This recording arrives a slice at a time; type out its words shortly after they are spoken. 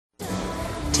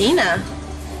Dina?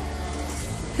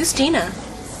 Who's Dina?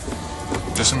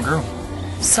 Just some girl.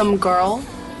 Some girl?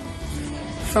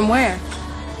 From where?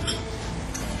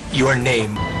 Your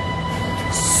name.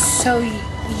 So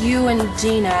you and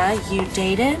Dina, you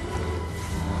dated?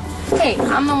 Hey,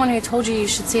 I'm the one who told you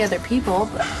should see other people,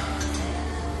 but...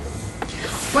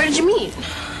 Where did you meet?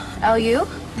 LU?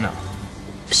 No.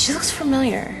 She looks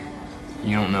familiar.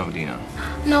 You don't know Dina.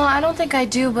 No, I don't think I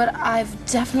do, but I've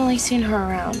definitely seen her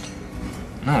around.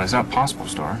 No, it's not possible,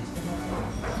 Starr.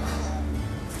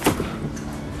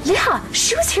 Yeah,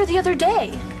 she was here the other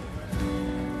day.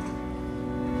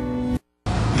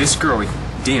 This girl,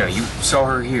 Dina, you saw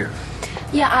her here.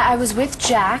 Yeah, I was with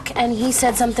Jack, and he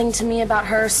said something to me about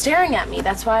her staring at me.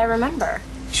 That's why I remember.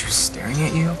 She was staring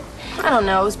at you? I don't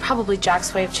know. It was probably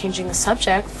Jack's way of changing the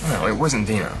subject. No, it wasn't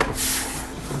Dina.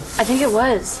 I think it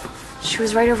was. She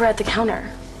was right over at the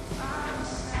counter.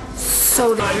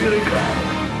 So did you.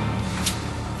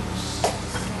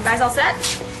 You guys all set?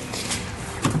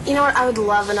 You know what? I would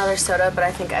love another soda, but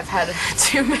I think I've had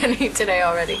too many today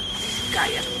already.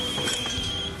 Got ya.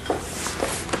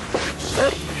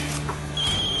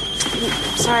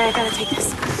 Sorry, I gotta take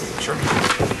this. Sure.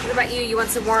 What about you? You want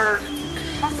some more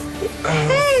coffee?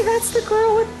 Hey, that's the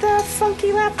girl with the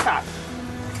funky laptop.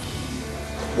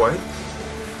 What?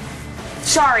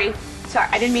 Sorry,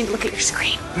 I didn't mean to look at your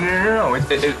screen. No,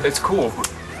 it's cool.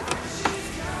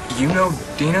 You know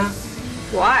Dina?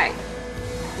 Why?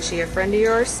 Is she a friend of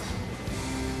yours?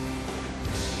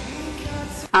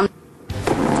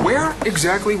 Where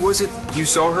exactly was it you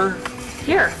saw her?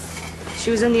 Here.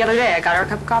 She was in the other day. I got her a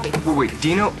cup of coffee. Wait,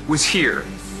 Dina was here,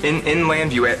 in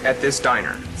Landview at this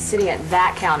diner. Sitting at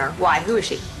that counter. Why? Who is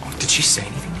she? Oh, did she say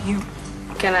anything to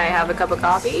you? Can I have a cup of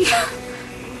coffee?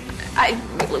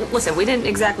 Listen, we didn't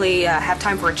exactly have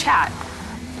time for a chat.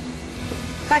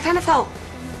 But I kind of felt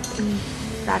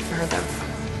bad for her, though.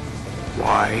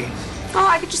 Why? Oh,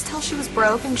 I could just tell she was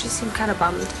broke and she seemed kind of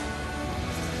bummed.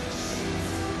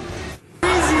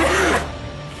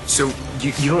 So,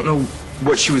 you don't know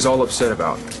what she was all upset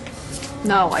about?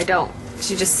 No, I don't.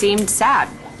 She just seemed sad.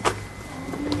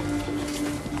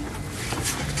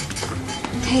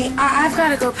 Hey, I've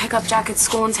got to go pick up Jack at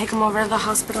school and take him over to the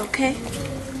hospital, okay?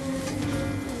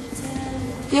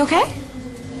 You okay?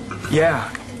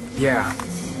 Yeah.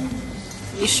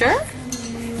 You sure?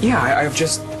 Yeah, I've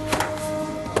just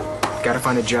gotta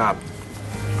find a job.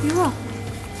 You will.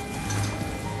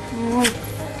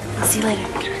 I'll see you later.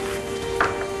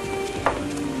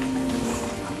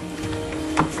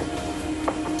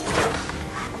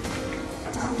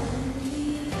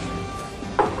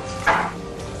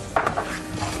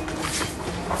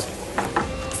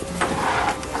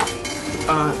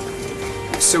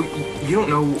 So you don't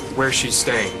know where she's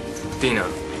staying, Dina?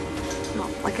 Well,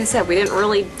 like I said, we didn't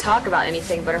really talk about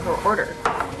anything but her order.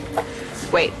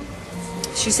 Wait.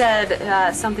 She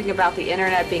said something about the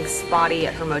internet being spotty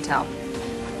at her motel.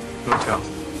 Motel?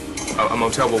 A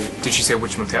motel? Well, did she say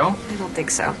which motel? I don't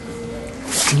think so.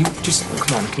 Can you just,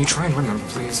 come on, can you try and remember,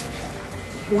 please?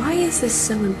 Why is this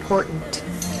so important?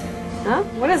 Huh?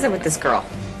 What is it with this girl?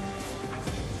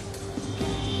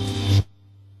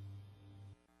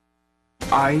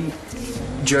 I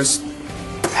just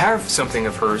have something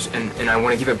of hers, and I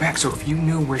want to give it back, so if you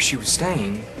knew where she was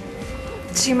staying...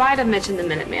 She might have mentioned the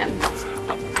Minuteman.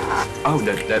 Oh,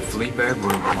 that flea bag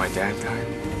where my dad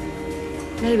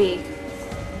died? Maybe.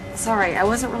 Sorry, I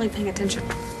wasn't really paying attention.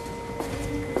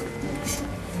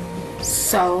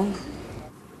 So?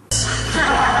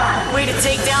 Way to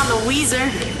take down the Weezer.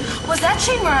 Was that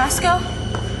Shane Marasco?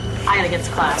 I gotta get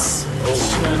to class.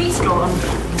 Please go on.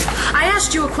 I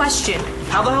asked you a question.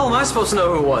 How the hell am I supposed to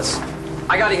know who it was?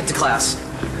 I gotta get to class.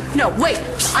 No, wait.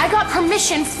 I got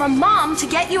permission from Mom to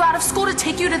get you out of school to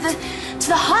take you to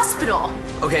the hospital.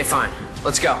 Okay, fine.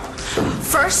 Let's go.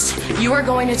 First, you are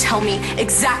going to tell me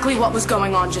exactly what was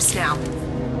going on just now.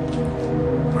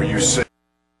 Are you saying?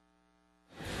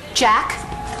 Jack?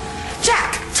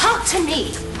 Jack, talk to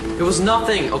me. It was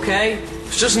nothing, okay?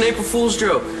 It's just an April Fool's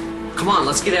joke. Come on,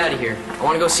 let's get out of here. I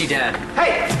want to go see Dad.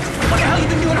 Hey! What the hell you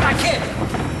been doing to my kid?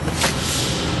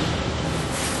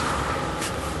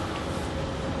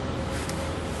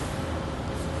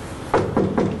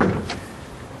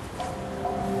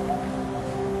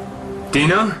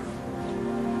 Dina?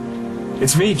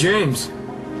 It's me, James.